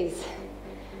squeeze.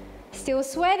 Still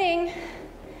sweating.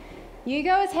 You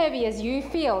go as heavy as you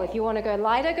feel. If you want to go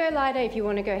lighter, go lighter. If you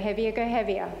want to go heavier, go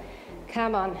heavier.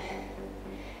 Come on.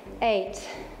 8,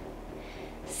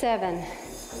 7,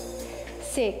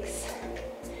 6,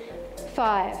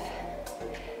 5,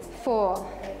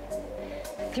 4,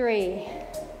 3,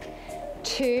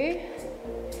 2,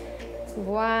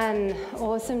 1.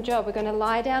 Awesome job. We're going to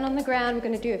lie down on the ground. We're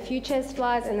going to do a few chest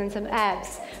flies and then some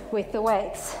abs with the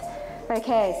weights.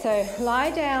 Okay, so lie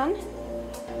down.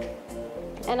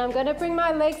 And I'm going to bring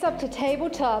my legs up to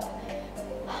tabletop.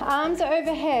 Arms are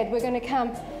overhead. We're going to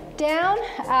come down,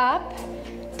 up,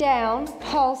 down,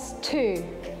 pulse 2.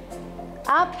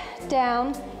 Up,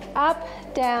 down,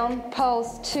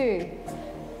 pulse 2.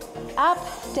 Up,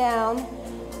 down,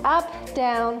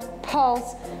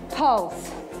 pulse,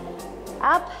 pulse.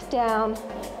 Up, down,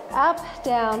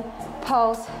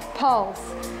 pulse, pulse.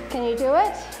 Can you do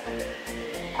it?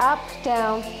 Up,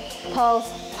 down, pulse,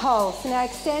 pulse. Now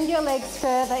extend your legs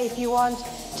further if you want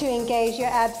to engage your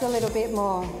abs a little bit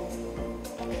more.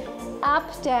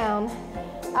 Up, down,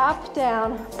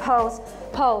 pulse,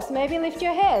 pulse. Maybe lift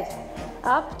your head.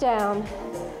 Up, down.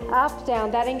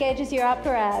 That engages your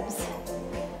upper abs.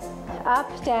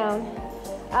 Up,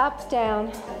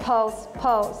 down, pulse,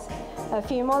 pulse. A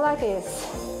few more like this.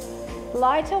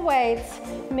 Lighter weights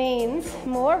means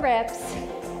more reps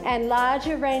and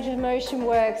larger range of motion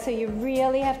work, so you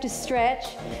really have to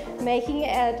stretch, making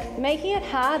it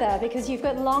harder because you've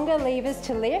got longer levers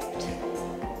to lift.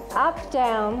 Up,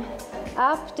 down,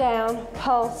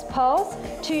 pulse, pulse.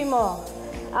 2 more.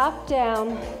 Up,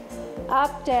 down,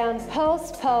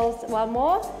 pulse, pulse. 1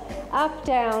 more. Up,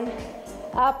 down,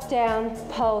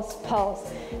 pulse,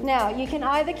 pulse. Now, you can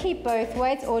either keep both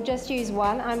weights or just use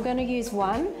one. I'm going to use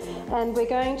one, and we're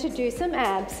going to do some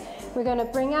abs. We're going to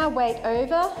bring our weight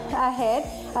over our head.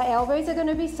 Our elbows are going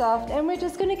to be soft, and we're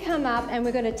just going to come up and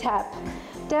we're going to tap.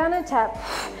 Down and tap.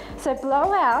 So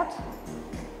blow out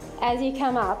as you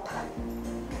come up.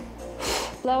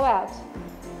 Blow out.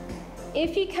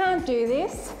 If you can't do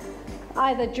this,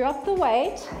 either drop the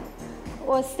weight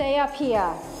or stay up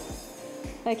here.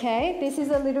 Okay, this is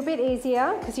a little bit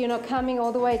easier because you're not coming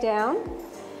all the way down.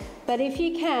 But if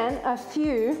you can, a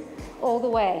few all the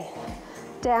way.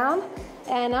 Down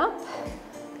and up,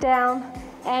 down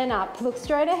and up. Look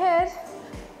straight ahead.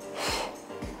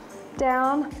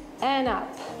 Down and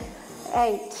up.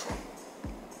 8,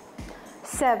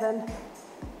 7,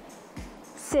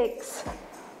 6,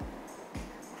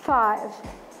 5,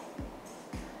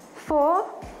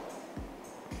 4,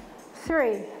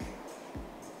 3,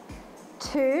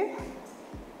 2,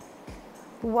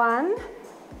 1.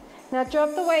 Now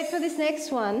drop the weight for this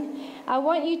next one. I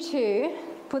want you to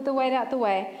put the weight out the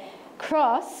way.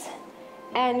 Cross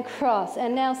and cross.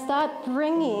 And now start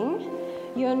bringing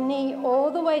your knee all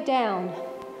the way down.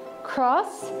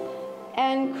 Cross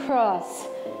and cross.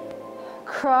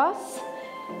 Cross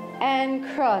and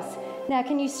cross. Now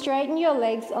can you straighten your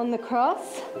legs on the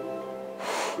cross?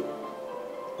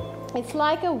 It's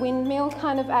like a windmill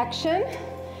kind of action,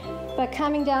 but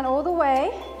coming down all the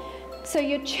way. So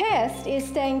your chest is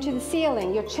staying to the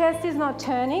ceiling. Your chest is not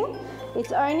turning.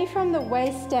 It's only from the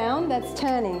waist down that's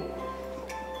turning.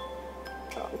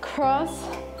 Cross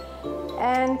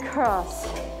and cross.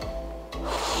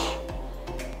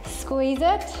 Squeeze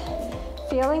it,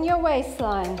 feeling your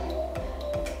waistline.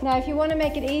 Now if you want to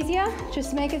make it easier,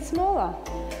 just make it smaller.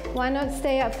 Why not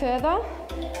stay up further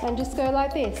and just go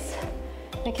like this?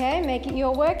 Okay, make it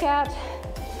your workout.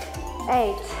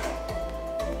 8,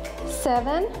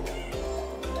 7,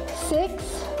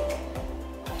 6,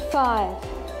 5,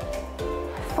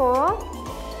 4,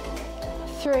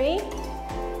 3,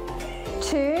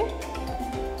 2,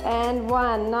 and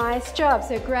 1. Nice job.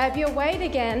 So grab your weight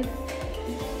again.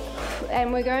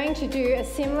 And we're going to do a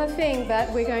similar thing, but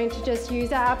we're going to just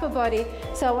use our upper body.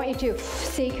 So I want you to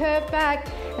C-curve back,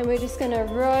 and we're just going to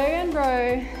row and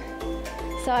row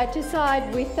side to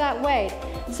side with that weight.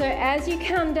 So as you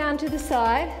come down to the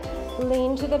side,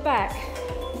 lean to the back,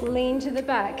 lean to the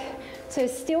back. So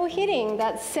still hitting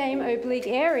that same oblique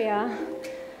area,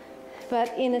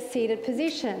 but in a seated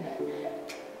position.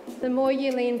 The more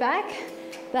you lean back,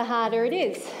 the harder it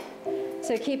is.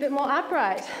 So keep it more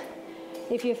upright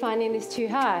if you're finding this too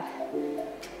hard.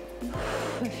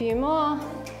 A few more.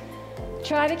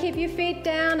 Try to keep your feet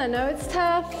down. I know it's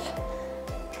tough.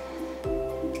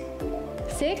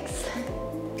 6,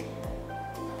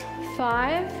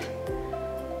 5,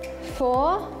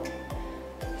 4,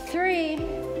 3,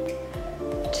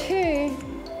 2,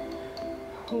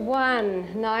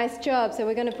 1. Nice job. So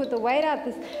we're going to put the weight out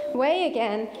this way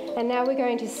again, and now we're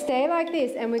going to stay like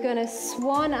this, and we're going to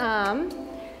swan arm,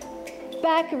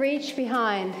 back reach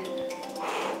behind,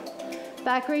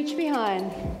 back reach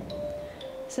behind.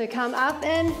 So come up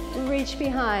and reach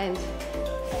behind.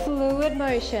 Fluid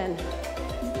motion.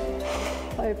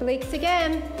 Obliques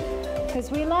again,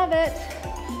 because we love it.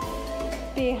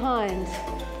 Behind.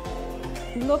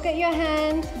 Look at your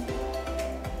hand.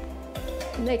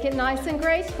 Make it nice and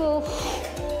graceful.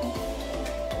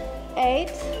 8,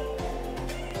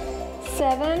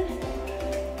 7,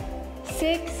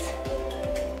 6,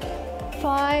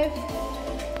 5,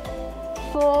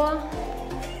 4,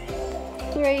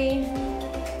 3,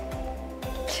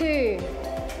 2,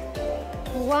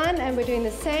 1, and we're doing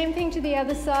the same thing to the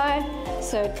other side.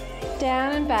 So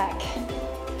down and back.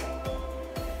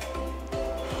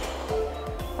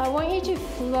 I want you to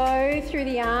flow through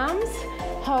the arms.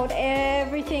 Hold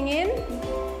everything in.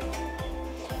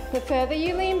 The further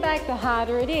you lean back, the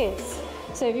harder it is.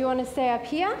 So if you want to stay up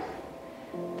here,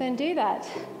 then do that.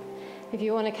 If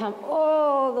you want to come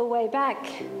all the way back,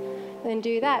 then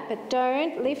do that. But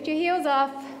don't lift your heels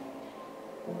off.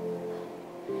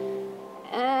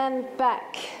 And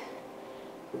back.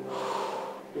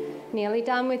 Nearly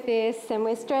done with this, and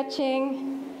we're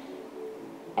stretching.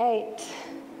 8,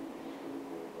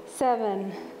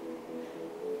 7,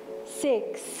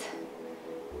 6,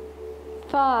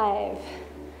 5,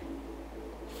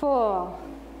 4,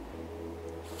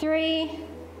 3,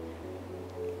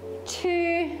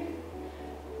 2,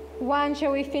 1.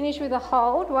 Shall we finish with a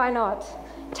hold? Why not?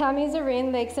 Tummies are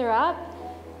in, legs are up.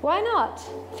 Why not?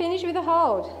 Finish with a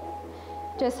hold.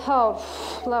 Just hold.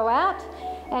 Blow out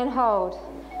and hold.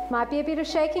 Might be a bit of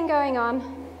shaking going on.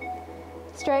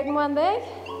 Straighten one leg.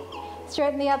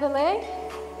 Straighten the other leg.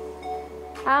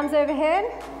 Arms overhead.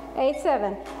 8,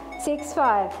 7, 6,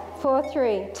 5, 4,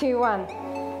 3, 2, 1.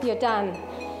 You're done.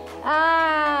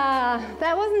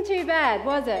 That wasn't too bad,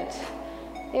 was it?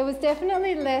 It was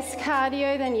definitely less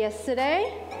cardio than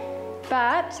yesterday,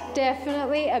 but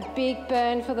definitely a big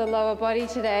burn for the lower body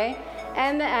today,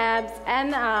 and the abs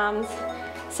and the arms.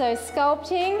 So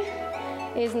sculpting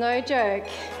is no joke.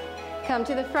 Come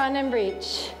to the front and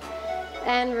reach,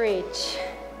 and reach,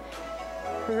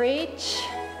 reach,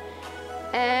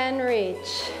 and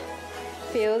reach.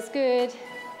 Feels good.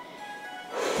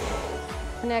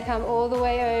 Now come all the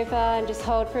way over and just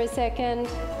hold for a second.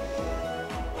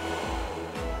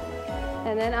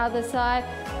 And then other side.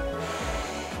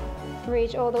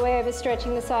 Reach all the way over,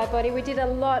 stretching the side body. We did a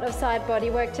lot of side body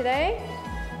work today.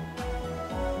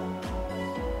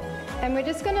 And we're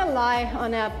just going to lie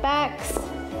on our backs.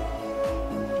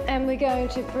 And we're going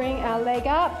to bring our leg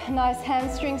up. Nice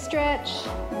hamstring stretch.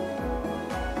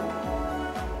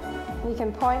 You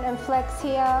can point and flex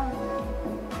here.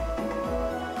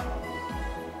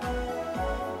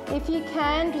 If you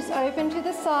can, just open to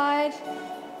the side.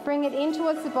 Bring it in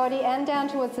towards the body and down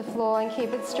towards the floor, and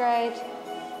keep it straight.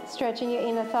 Stretching your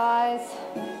inner thighs.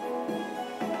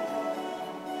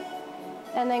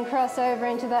 And then cross over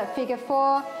into that figure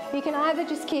 4. You can either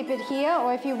just keep it here,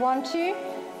 or if you want to,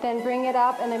 then bring it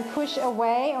up and then push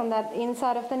away on that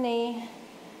inside of the knee.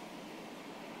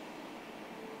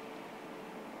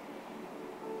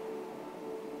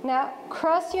 Now,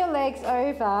 cross your legs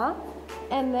over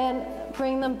and then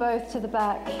bring them both to the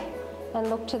back and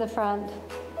look to the front.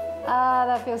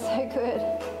 That feels so good.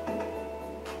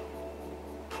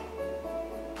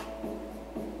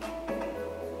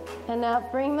 And now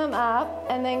bring them up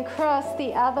and then cross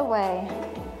the other way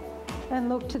and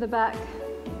look to the back.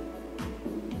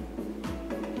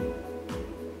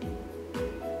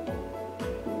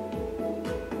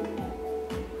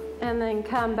 And then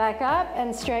come back up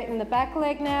and straighten the back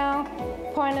leg now.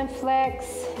 Point and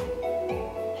flex,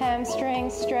 hamstring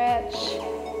stretch.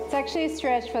 It's actually a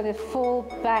stretch for the full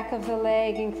back of the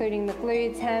leg, including the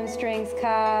glutes, hamstrings,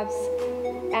 calves,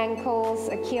 ankles,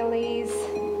 Achilles.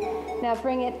 Now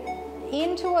bring it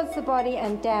in towards the body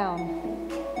and down.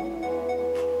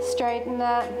 Straighten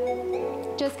that.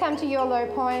 Just come to your low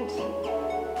point.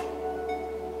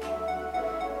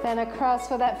 Then across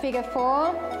for that figure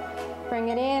 4. Bring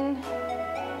it in.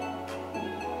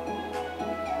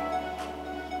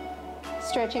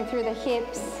 Stretching through the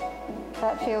hips.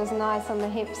 That feels nice on the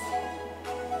hips.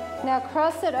 Now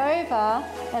cross it over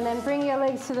and then bring your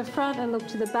legs to the front and look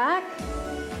to the back.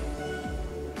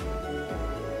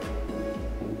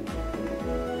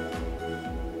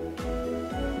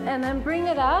 And then bring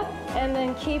it up and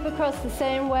then keep across the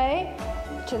same way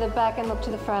to the back and look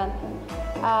to the front.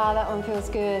 That one feels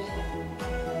good.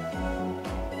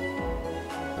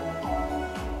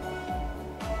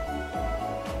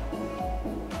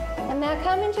 And now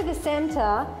come into the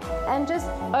center and just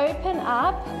open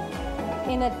up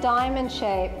in a diamond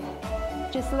shape.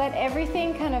 Just let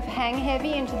everything kind of hang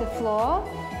heavy into the floor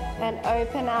and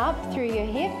open up through your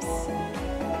hips,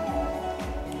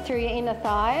 through your inner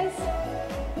thighs.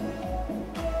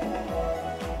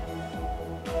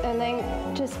 And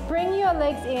then just bring your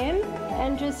legs in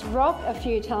and just rock a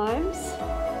few times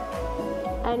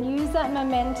and use that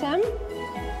momentum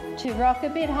to rock a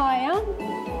bit higher,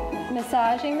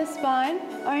 massaging the spine.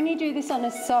 Only do this on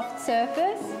a soft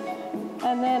surface.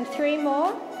 And then 3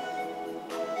 more,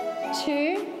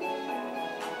 2.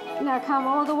 Now come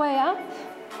all the way up.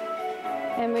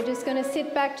 And we're just going to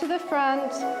sit back to the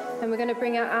front and we're going to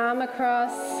bring our arm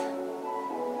across.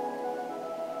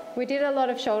 We did a lot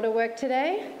of shoulder work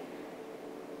today.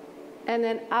 And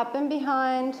then up and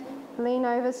behind, lean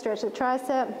over, stretch the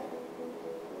tricep.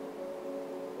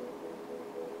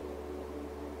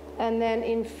 And then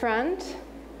in front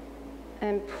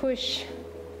and push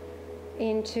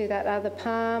into that other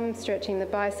palm, stretching the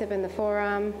bicep and the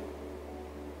forearm.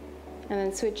 And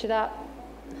then switch it up.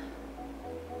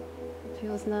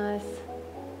 Feels nice.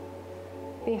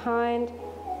 Behind.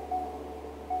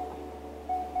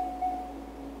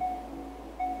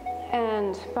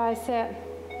 And bicep.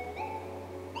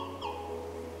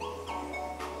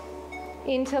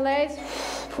 Interlace,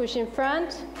 push in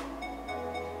front.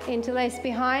 Interlace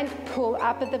behind, pull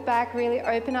up at the back, really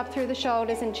open up through the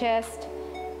shoulders and chest.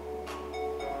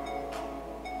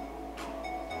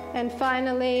 And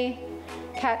finally,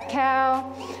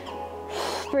 cat-cow.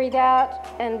 Breathe out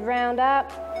and round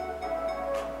up.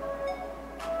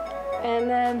 And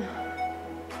then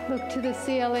look to the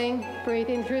ceiling. Breathe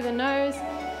in through the nose,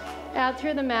 out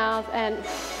through the mouth, and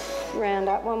round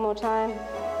up one more time.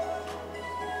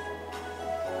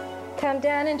 Come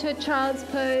down into a child's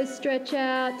pose, stretch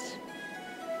out.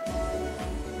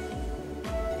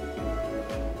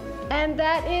 And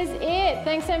that is it.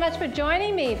 Thanks so much for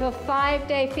joining me for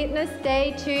 5-day fitness,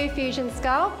 day 2 Fusion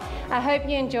Sculpt. I hope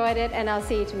you enjoyed it and I'll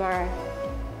see you tomorrow.